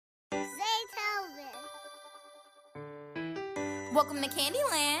Welcome to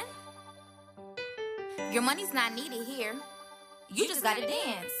Candyland. Your money's not needed here. You just gotta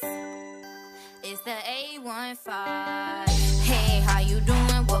dance. It's the 815. Hey, how you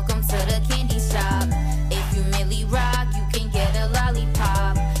doing? Welcome to the candy shop. If you merely rock, you can get a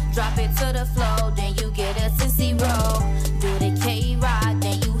lollipop. Drop it to the floor, then you get a sissy roll. Do the K-Rock,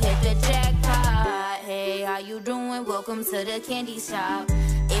 then you hit the jackpot. Hey, how you doing? Welcome to the candy shop.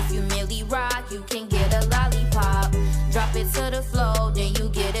 If you merely rock, you can get a lollipop. Drop it to the floor, then you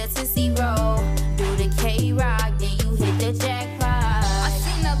get a sissy roll. Do the K-Rock, then you hit the jackpot. I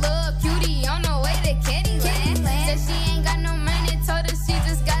seen a little cutie on the way to Candyland. Said she ain't got no money, told her she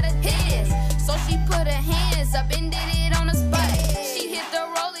just got a dance. So she put her hands up and did it on the spot. She hit the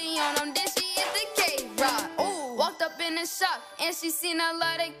rollie on them, then she hit the K-Rock. Walked up in the shop and she seen a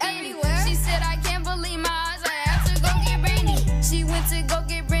lot of candy. She said, I can't believe my eyes, I have to go get brandy. She went to go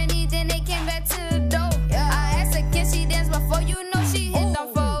get brandy, then they came back to the door. I asked her, can she dance before you know she hit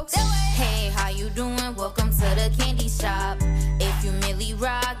them folks? Hey, how you doing? Welcome to the candy shop. If you merely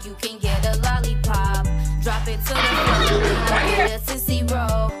rock, you can get a lollipop. Drop it to the floor, then you get a sissy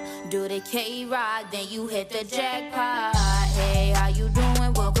roll. Do the K-Rock, then you hit the jackpot. Hey, how you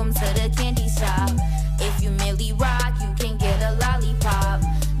doing? Welcome to the candy shop. If you merely rock, you can get a lollipop.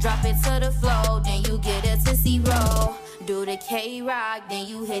 Drop it to the floor, then you get a sissy roll. Do the K-Rock, then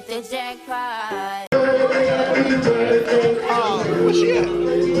you hit the jackpot. Where's she at?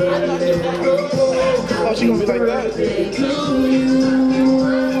 Oh, she gonna be like that?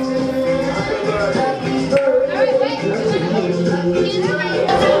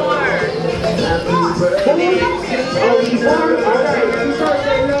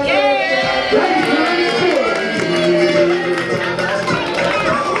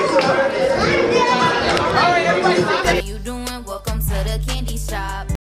 How you doing? Welcome to the candy shop.